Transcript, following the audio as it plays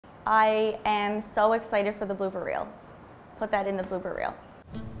I am so excited for the blooper reel. Put that in the blooper reel.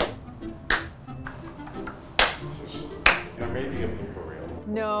 You're making a blooper reel.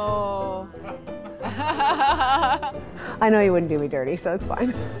 No. I know you wouldn't do me dirty, so it's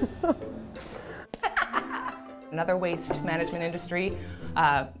fine. Another waste management industry.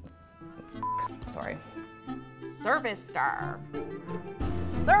 Sorry. Service star.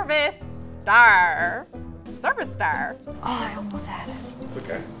 Service star. Service star. Oh, I almost had it. It's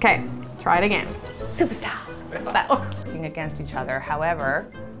okay. Okay, try it again. Superstar. Working against each other. However,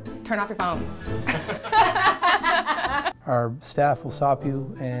 turn off your phone. Our staff will stop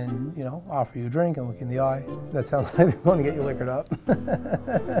you and, offer you a drink and look you in the eye. That sounds like they're going to get you liquored up.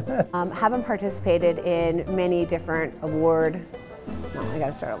 Haven't participated in many different award. No, I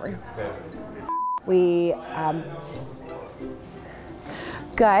gotta start over. We,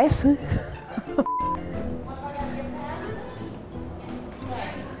 guys.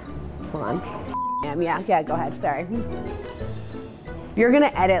 Hold on. Yeah, go ahead, sorry. You're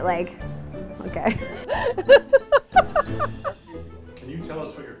gonna edit okay. Can you tell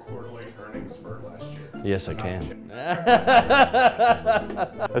us what your quarterly earnings were last year? Yes, I can.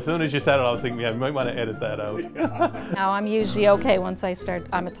 As soon as you said it, I was thinking, yeah, you might want to edit that out. No, I'm usually okay once I start.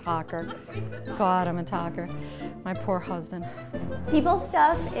 I'm a talker. God, I'm a talker. My poor husband. People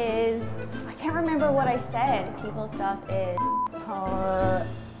stuff is, I can't remember what I said. People stuff is,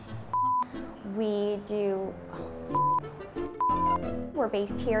 we do, we're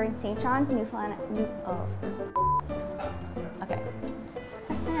based here in St. John's, Newfoundland. Okay.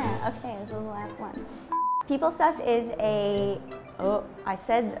 Okay, this is the last one. People stuff is I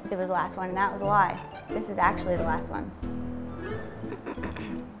said there was the last one and that was a lie. This is actually the last one.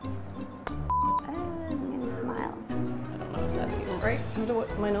 I'm gonna smile. I don't know if that feels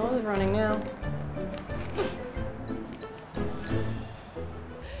right. My nose is running now.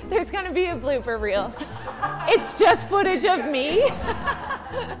 There's gonna be a blooper reel. It's just footage of me.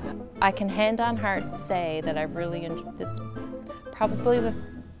 I can hand on heart say that I really enjoyed. It's probably the.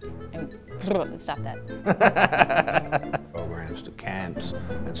 Stop that. Programs to camps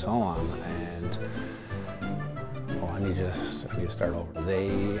and so on, and I need to start over. They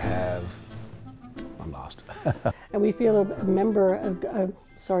have. I'm lost. And we feel a member of.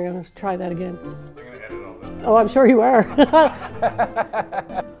 Sorry, I'm going to try that again. I'm going to edit all this. Oh, I'm sure you are.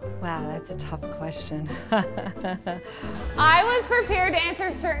 Wow, that's a tough question. I was prepared to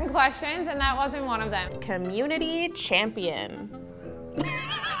answer certain questions, and that wasn't one of them. Community champion.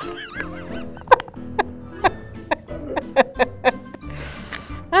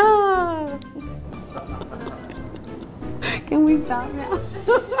 Can we stop now?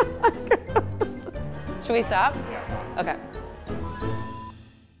 Should we stop? Yeah. Okay.